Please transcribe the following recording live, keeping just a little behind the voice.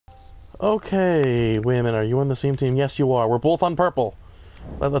Okay, wait a minute. Are you on the same team? Yes, you are. We're both on purple.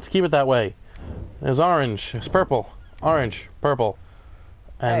 Let's keep it that way. There's orange. It's purple. Orange. Purple.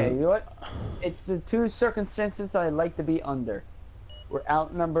 Hey, And you know what? It's the two circumstances I'd like to be under. We're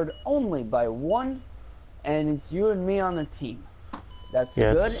outnumbered only by one, and it's you and me on the team. That's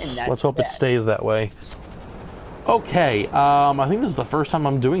yeah, good, and that's let's hope it bad. stays that way. Okay, I think this is the first time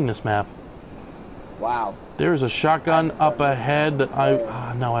I'm doing this map. Wow. There's a shotgun up ahead that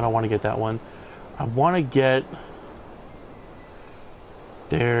no, I don't want to get that one. I want to get...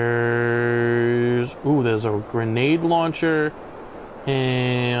 There's a grenade launcher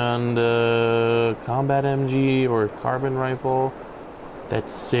and combat MG or carbon rifle.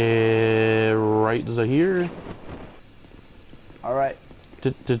 That's right. Is it here? All right.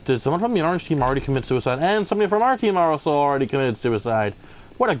 Did someone from the orange team already commit suicide? And somebody from our team also already committed suicide.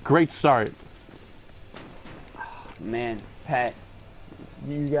 What a great start. Man, Pat,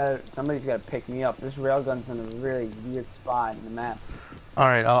 somebody's got to pick me up. This railgun's in a really weird spot in the map. All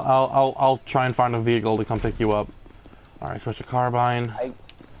right, I'll try and find a vehicle to come pick you up. All right, switch to carbine.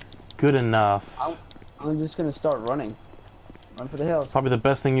 Good enough. I'm just gonna start running. Run for the hills. Probably the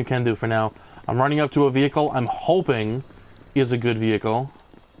best thing you can do for now. I'm running up to a vehicle I'm hoping is a good vehicle.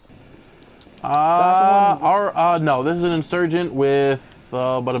 No, this is an insurgent with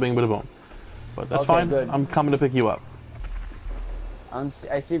bada bing bada boom. But that's fine. Good. I'm coming to pick you up. I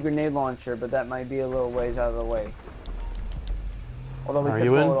see a grenade launcher, but that might be a little ways out of the way. Although we Are could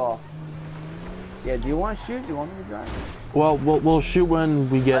you pull in? it off. Yeah, do you want to shoot? Do you want me to drive? Well, we'll shoot when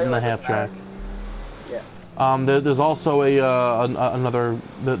we get in the half track. Yeah. There's also another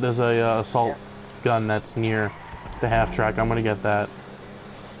assault gun that's near the half track. I'm gonna get that.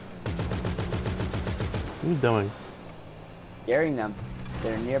 What are you doing? Scaring them.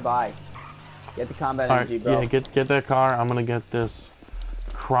 They're nearby. Get the combat All right, MG, bro. yeah, get that car. I'm gonna get this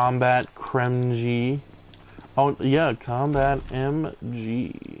combat MG. Oh yeah, combat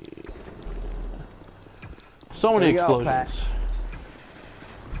MG. So many explosions. Pat.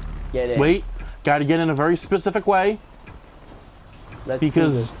 Get in. Wait, gotta get in a very specific way.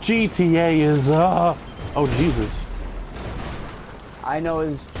 Because GTA is oh Jesus. I know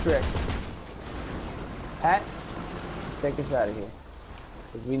his trick. Pat, let's take us out of here.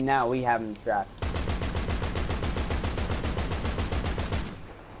 Because we have him trapped.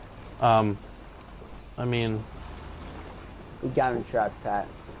 I mean, We got him trapped, Pat.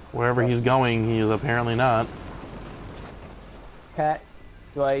 wherever he's going, he is apparently not. Pat,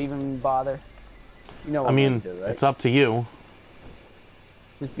 do I even bother? You know what I mean, do, right? it's up to you.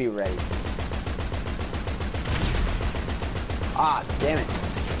 Just be ready. Ah, damn it.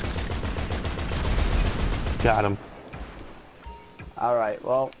 Got him. Alright,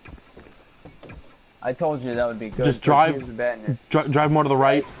 well. I told you that would be good. Just drive. Here's the bad news. Drive more to the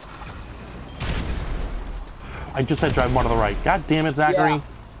right. I just said drive more to the right. God damn it, Zachary.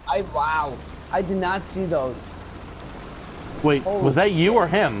 Yeah, wow. I did not see those. Wait, Holy was that you shit. or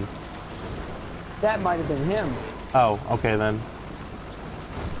him? That might have been him. Oh, okay then.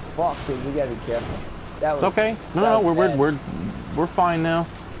 Fuck, dude, we gotta be careful. That was It's okay. No, that was bad. we're fine now.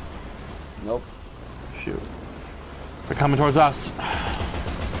 Nope. Shoot. They're coming towards us.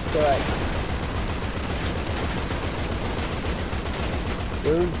 It's alright.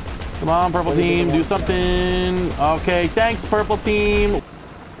 Dude. Come on, purple team, do something. Okay, thanks, purple team.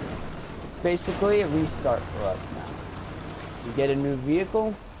 It's basically a restart for us now. You get a new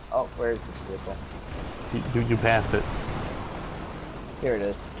vehicle. Oh, where is this vehicle? You passed it. Here it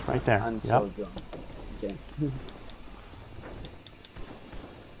is. It's right there. I'm so drunk. Okay.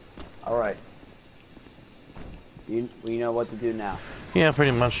 Alright. We know what to do now. Yeah,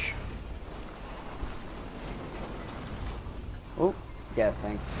 pretty much. Oh, gas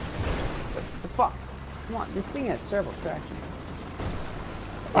tanks. What the fuck? Come on, this thing has terrible traction.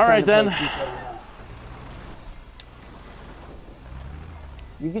 Alright then.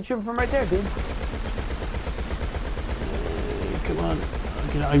 You can shoot him from right there, dude. Come on.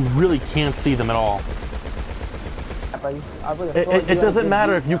 I really can't see them at all. It doesn't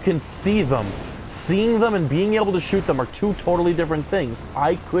matter if you can see them. Seeing them and being able to shoot them are two totally different things.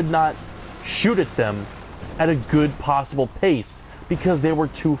 I could not shoot at them at a good possible pace because they were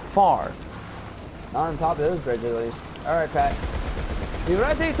too far. Not on top of those bridges, at least. Alright, Pat. Be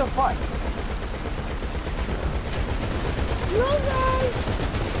ready to fight.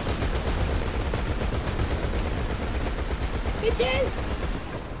 Bitches!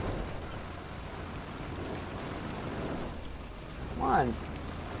 Come on.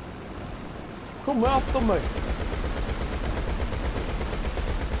 Come after me.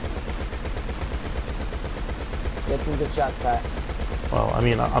 Get some good shots, Pat. Well, I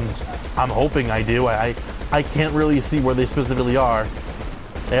mean, I'm I'm hoping I do. I can't really see where they specifically are.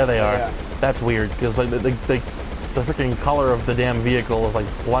 There they are. Yeah. That's weird because like the freaking color of the damn vehicle is like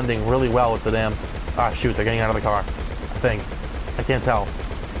blending really well with the damn. Ah, shoot! They're getting out of the car. I think. I can't tell.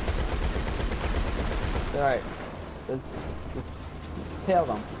 All right. Let's tail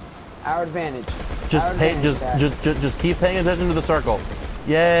them. Our advantage. Just keep paying attention to the circle.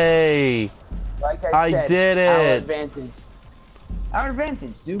 Yay! Like I said, did it. Our advantage. Our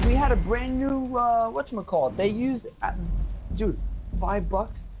advantage, dude. We had a brand new whatchamacallit. They used, dude,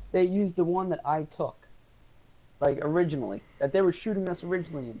 $5. They used the one that I took, like originally, that they were shooting us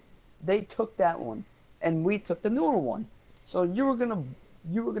originally in. They took that one, and we took the newer one. So you were gonna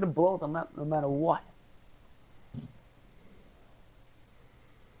blow them up no matter what.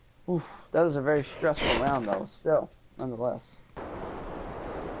 Oof, that was a very stressful round though. Still, nonetheless.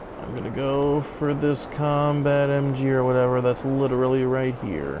 I'm gonna go for this combat MG or whatever that's literally right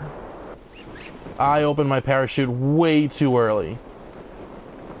here. I opened my parachute way too early.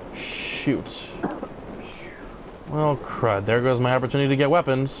 Shoot. Well, crud. There goes my opportunity to get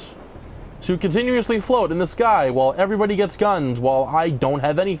weapons. To continuously float in the sky while everybody gets guns while I don't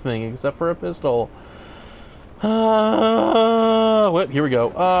have anything except for a pistol. Well, here we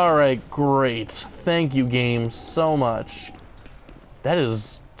go. Alright, great. Thank you, game, so much. That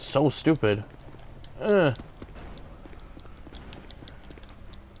is so stupid.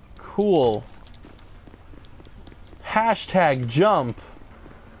 Cool. Hashtag jump.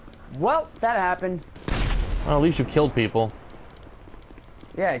 Well, that happened. Well, at least you killed people.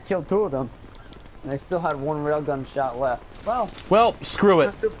 Yeah, I killed 2 of them. And I still had 1 railgun shot left. Well, screw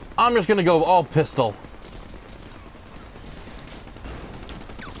it. I'm just gonna go all pistol.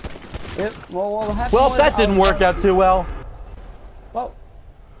 Yep. Well, That didn't work out too well. Well,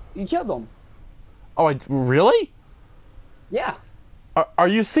 you killed them. Oh, really? Yeah. Are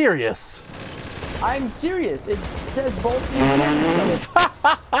you serious? I'm serious. It says both of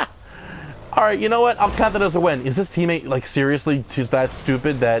you. Alright, you know what? I'll count that as a win. Is this teammate, like, seriously just that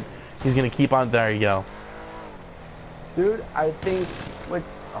stupid that he's gonna keep on? There you go. Dude, I think...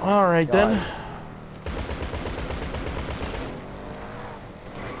 Alright, then.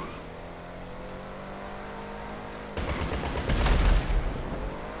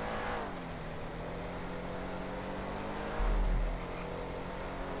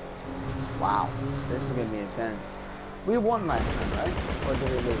 Wow, this is gonna be intense. We won last time, right? Or did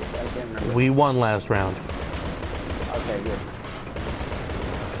we lose? I can't remember. We won last round. Okay, good.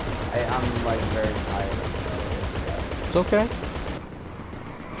 I'm like very tired. It's okay.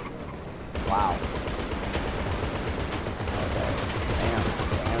 Wow. Okay. Damn.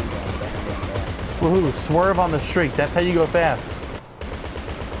 Woohoo, swerve on the street. That's how you go fast.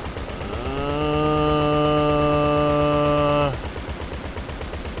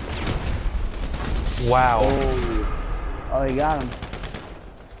 Wow. Oh, you got him.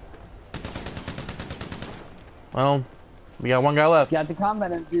 Well, we got 1 guy left. He's got the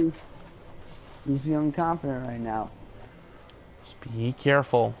combat MG. He's feeling confident right now. Just be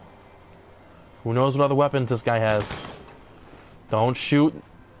careful. Who knows what other weapons this guy has? Don't shoot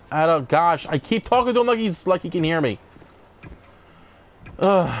at a... Gosh, I keep talking to him like he can hear me.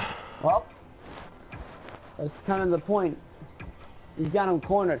 Ugh. Well, that's kind of the point. He's got him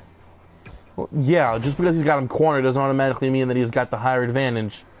cornered. Well, yeah, just because he's got him cornered doesn't automatically mean that he's got the higher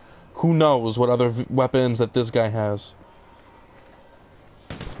advantage. Who knows what other weapons that this guy has.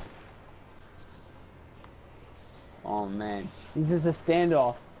 Oh man, this is a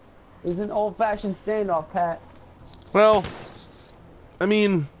standoff. This is an old-fashioned standoff, Pat. Well, I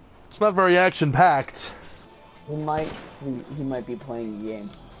mean, it's not very action-packed. He might be playing a game.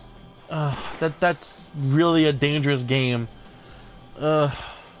 That's really a dangerous game.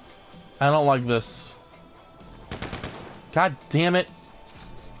 I don't like this. God damn it.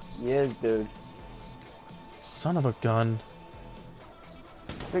 Yes, dude. Son of a gun.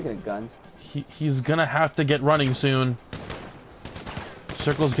 Speaking of guns. He's gonna have to get running soon.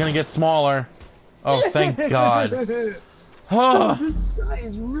 Circle's gonna get smaller. Oh, thank God. Dude, this guy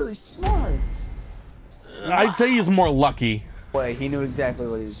is really smart. I'd say he's more lucky. Boy, he knew exactly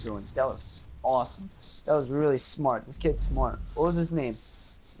what he was doing. That was awesome. That was really smart. This kid's smart. What was his name?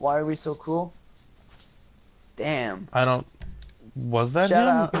 Why are we so cruel? Damn. I don't... Was that Shout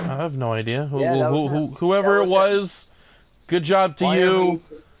him? out. I have no idea. Yeah, that was him. Whoever That it was was, good job to Why you. are we-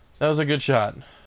 That was a good shot.